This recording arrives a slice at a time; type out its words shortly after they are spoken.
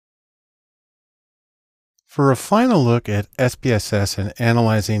For a final look at SPSS and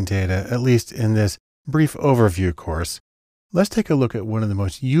analyzing data, at least in this brief overview course, let's take a look at one of the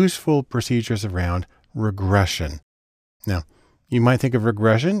most useful procedures around, regression. Now, you might think of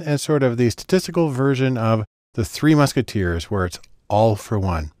regression as sort of the statistical version of the Three Musketeers, where it's all for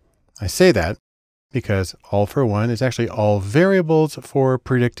one. I say that because all for one is actually all variables for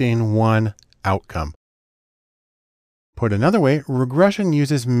predicting one outcome. Put another way, regression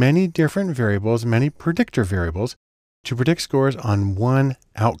uses many different variables, many predictor variables, to predict scores on one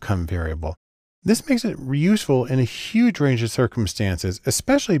outcome variable. This makes it useful in a huge range of circumstances,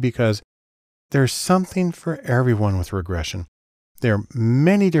 especially because there's something for everyone with regression. There are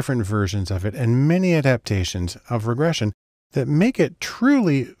many different versions of it and many adaptations of regression that make it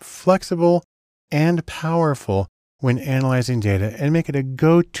truly flexible and powerful when analyzing data and make it a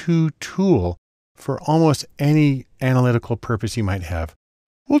go-to tool for almost any analytical purpose you might have.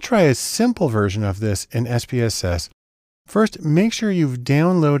 We'll try a simple version of this in SPSS. First, make sure you've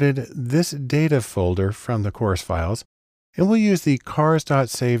downloaded this data folder from the course files, and we'll use the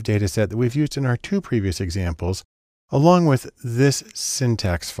cars.save dataset that we've used in our two previous examples, along with this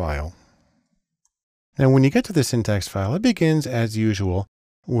syntax file. Now, when you get to the syntax file, it begins as usual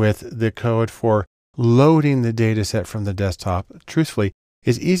with the code for loading the dataset from the desktop. Truthfully,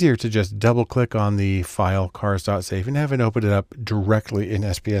 it's easier to just double click on the file cars.save and have it open it up directly in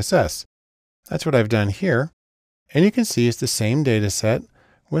SPSS. That's what I've done here. And you can see it's the same data set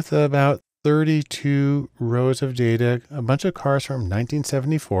with about 32 rows of data, a bunch of cars from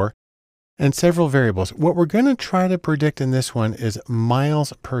 1974, and several variables. What we're going to try to predict in this one is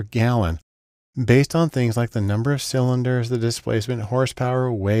miles per gallon, based on things like the number of cylinders, the displacement,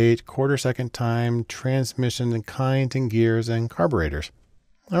 horsepower, weight, quarter second time, transmission, and kind, and gears, and carburetors.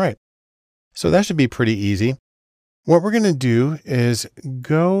 All right, so that should be pretty easy. What we're going to do is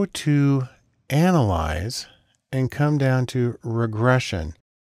go to Analyze and come down to Regression.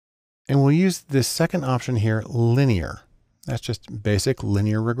 And we'll use this second option here, Linear. That's just basic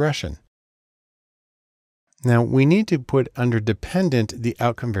linear regression. Now we need to put under dependent the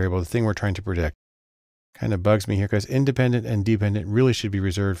outcome variable, the thing we're trying to predict. Kind of bugs me here because independent and dependent really should be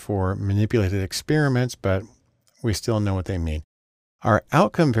reserved for manipulated experiments, but we still know what they mean. Our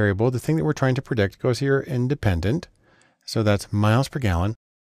outcome variable, the thing that we're trying to predict, goes here independent. So that's miles per gallon.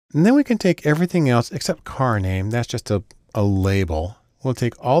 And then we can take everything else except car name. That's just a label. We'll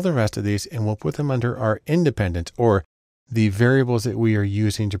take all the rest of these and we'll put them under our independent, or the variables that we are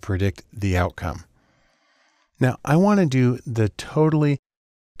using to predict the outcome. Now I want to do the totally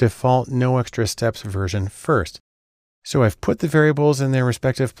default, no extra steps version first. So I've put the variables in their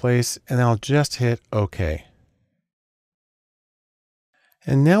respective place and I'll just hit OK.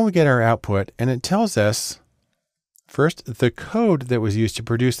 And now we get our output and it tells us first the code that was used to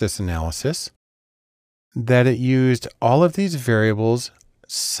produce this analysis, that it used all of these variables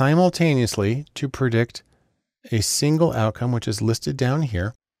simultaneously to predict a single outcome, which is listed down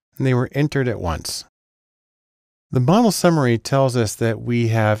here, and they were entered at once. The model summary tells us that we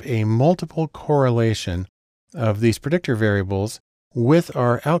have a multiple correlation of these predictor variables with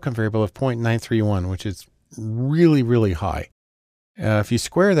our outcome variable of 0.931, which is really, really high. If you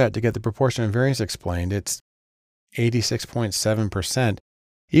square that to get the proportion of variance explained, it's 86.7%.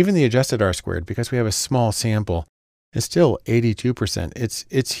 Even the adjusted R squared, because we have a small sample, is still 82%.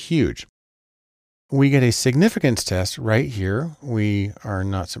 It's huge. We get a significance test right here. We are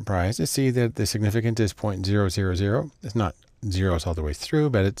not surprised to see that the significance is 0.000. It's not zeros all the way through,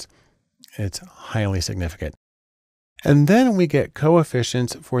 but it's highly significant. And then we get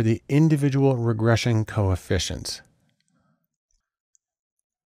coefficients for the individual regression coefficients.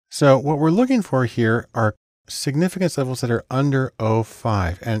 So what we're looking for here are significance levels that are under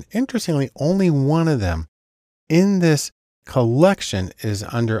 0.5. And interestingly, only one of them in this collection is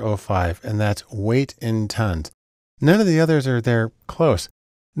under 0.5, and that's weight in tons. None of the others are there close.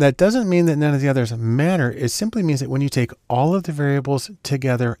 That doesn't mean that none of the others matter. It simply means that when you take all of the variables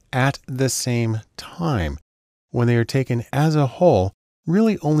together at the same time, when they are taken as a whole,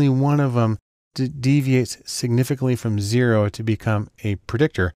 really only one of them deviates significantly from zero to become a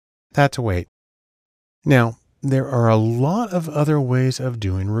predictor. That's weight. Now, there are a lot of other ways of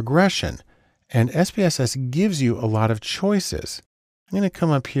doing regression, and SPSS gives you a lot of choices. I'm going to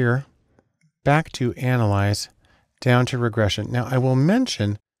come up here, back to Analyze, down to Regression. Now, I will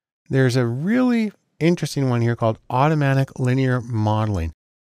mention there's a really interesting one here called Automatic Linear Modeling.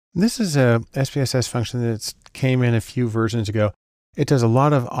 This is a SPSS function that came in a few versions ago. It does a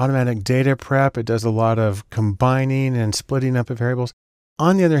lot of automatic data prep. It does a lot of combining and splitting up of variables.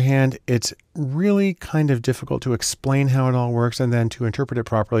 On the other hand, it's really kind of difficult to explain how it all works and then to interpret it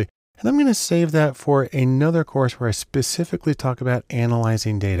properly And I'm going to save that for another course where I specifically talk about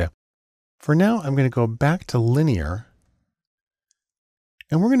analyzing data. For now, I'm going to go back to linear,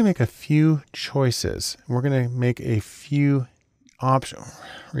 and we're going to make a few choices. We're going to make a few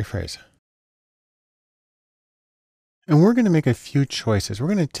rephrase. And we're going to make a few choices. We're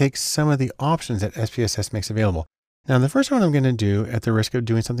going to take some of the options that SPSS makes available. Now, the first one I'm going to do, at the risk of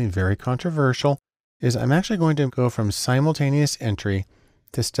doing something very controversial, is I'm actually going to go from simultaneous entry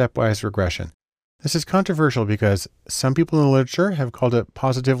to stepwise regression. This is controversial because some people in the literature have called it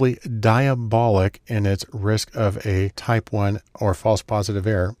positively diabolic in its risk of a type 1 or false positive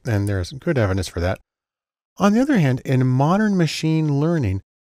error, and there's good evidence for that. On the other hand, in modern machine learning,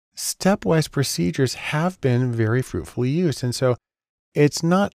 stepwise procedures have been very fruitfully used, and so it's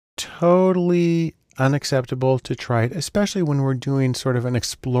not totally unacceptable to try it, especially when we're doing sort of an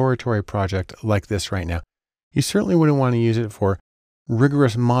exploratory project like this right now. You certainly wouldn't want to use it for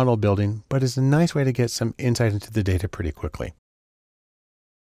rigorous model building, but it's a nice way to get some insight into the data pretty quickly.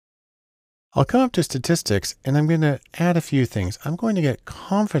 I'll come up to statistics and I'm going to add a few things. I'm going to get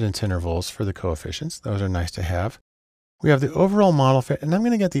confidence intervals for the coefficients. Those are nice to have. We have the overall model fit, and I'm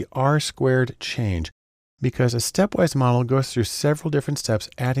going to get the R-squared change because a stepwise model goes through several different steps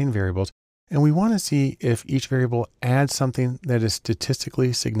adding variables, and we want to see if each variable adds something that is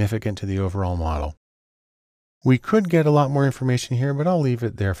statistically significant to the overall model. We could get a lot more information here, but I'll leave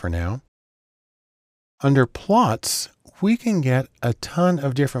it there for now. Under plots, we can get a ton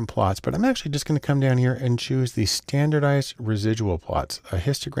of different plots, but I'm actually just going to come down here and choose the standardized residual plots, a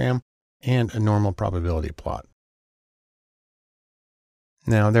histogram and a normal probability plot.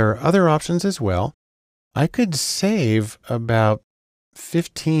 Now, there are other options as well. I could save about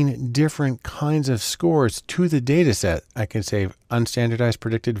 15 different kinds of scores to the data set. I can save unstandardized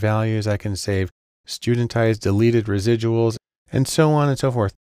predicted values. I can save studentized deleted residuals, and so on and so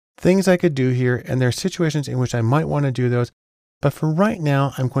forth. Things I could do here, and there are situations in which I might want to do those, but for right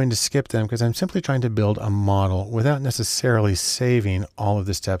now, I'm going to skip them because I'm simply trying to build a model without necessarily saving all of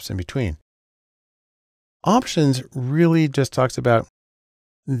the steps in between. Options really just talks about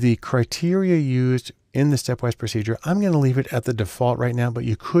the criteria used in the stepwise procedure. I'm going to leave it at the default right now, but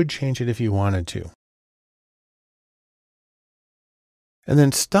you could change it if you wanted to. And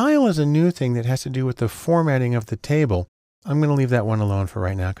then style is a new thing that has to do with the formatting of the table. I'm going to leave that one alone for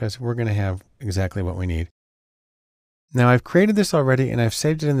right now because we're going to have exactly what we need. Now I've created this already and I've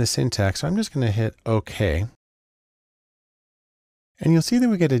saved it in the syntax, so I'm just going to hit OK. And you'll see that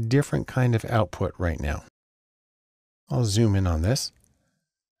we get a different kind of output right now. I'll zoom in on this.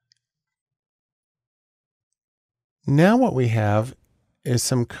 Now what we have is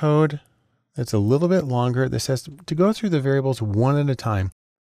some code that's a little bit longer. This says to go through the variables one at a time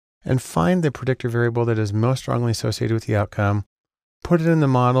and find the predictor variable that is most strongly associated with the outcome, put it in the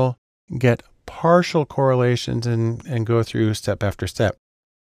model, get partial correlations, and go through step after step.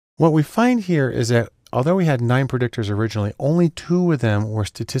 What we find here is that although we had 9 predictors originally, only 2 of them were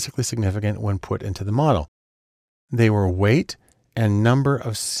statistically significant when put into the model. They were weight and number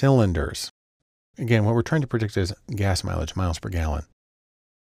of cylinders. Again, what we're trying to predict is gas mileage, miles per gallon.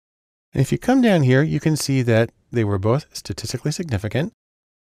 And if you come down here, you can see that they were both statistically significant,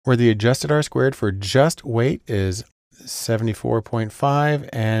 where the adjusted R-squared for just weight is 74.5.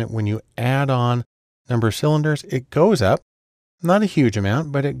 And when you add on number of cylinders, it goes up, not a huge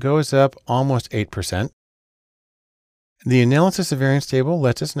amount, but it goes up almost 8%. The analysis of variance table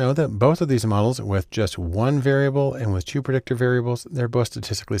lets us know that both of these models with just one variable and with 2 predictor variables, they're both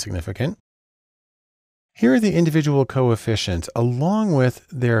statistically significant. Here are the individual coefficients along with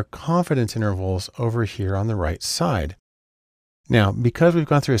their confidence intervals over here on the right side. Now, because we've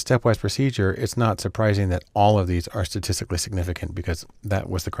gone through a stepwise procedure, it's not surprising that all of these are statistically significant because that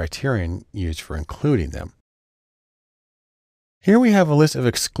was the criterion used for including them. Here we have a list of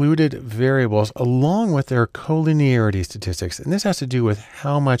excluded variables along with their collinearity statistics, and this has to do with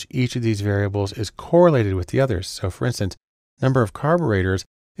how much each of these variables is correlated with the others. So for instance, number of carburetors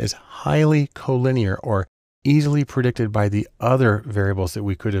is highly collinear or easily predicted by the other variables that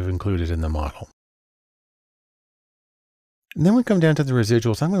we could have included in the model. And then we come down to the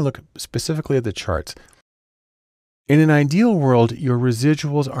residuals. I'm going to look specifically at the charts. In an ideal world, your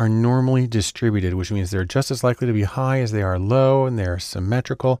residuals are normally distributed, which means they're just as likely to be high as they are low, and they're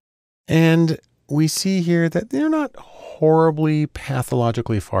symmetrical. And we see here that they're not horribly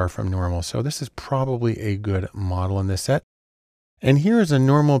pathologically far from normal. So this is probably a good model in this set. And here is a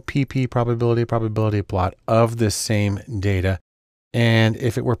normal PP probability plot of the same data. And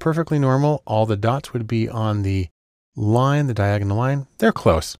if it were perfectly normal, all the dots would be on the line, the diagonal line. They're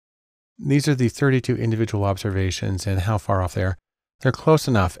close. These are the 32 individual observations and how far off they are. They're close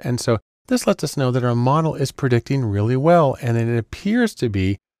enough. And so this lets us know that our model is predicting really well, and it appears to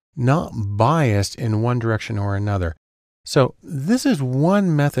be not biased in one direction or another. So this is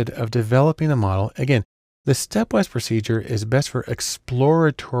one method of developing a model. Again, the stepwise procedure is best for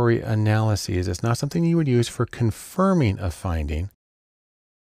exploratory analyses. It's not something you would use for confirming a finding,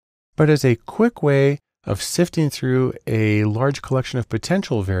 but as a quick way of sifting through a large collection of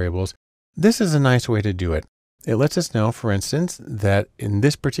potential variables, this is a nice way to do it. It lets us know, for instance, that in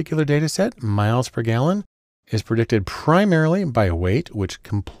this particular data set, miles per gallon is predicted primarily by weight, which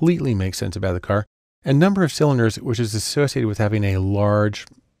completely makes sense about the car, and number of cylinders, which is associated with having a large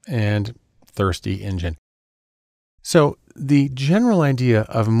and thirsty engine. So the general idea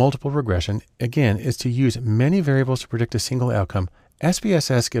of multiple regression, again, is to use many variables to predict a single outcome.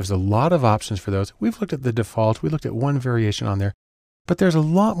 SPSS gives a lot of options for those. We've looked at the default. We looked at one variation on there. But there's a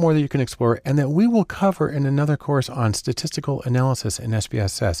lot more that you can explore and that we will cover in another course on statistical analysis in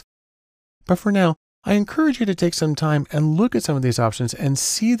SPSS. But for now, I encourage you to take some time and look at some of these options and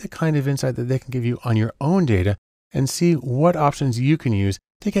see the kind of insight that they can give you on your own data and see what options you can use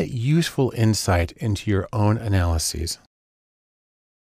to get useful insight into your own analyses.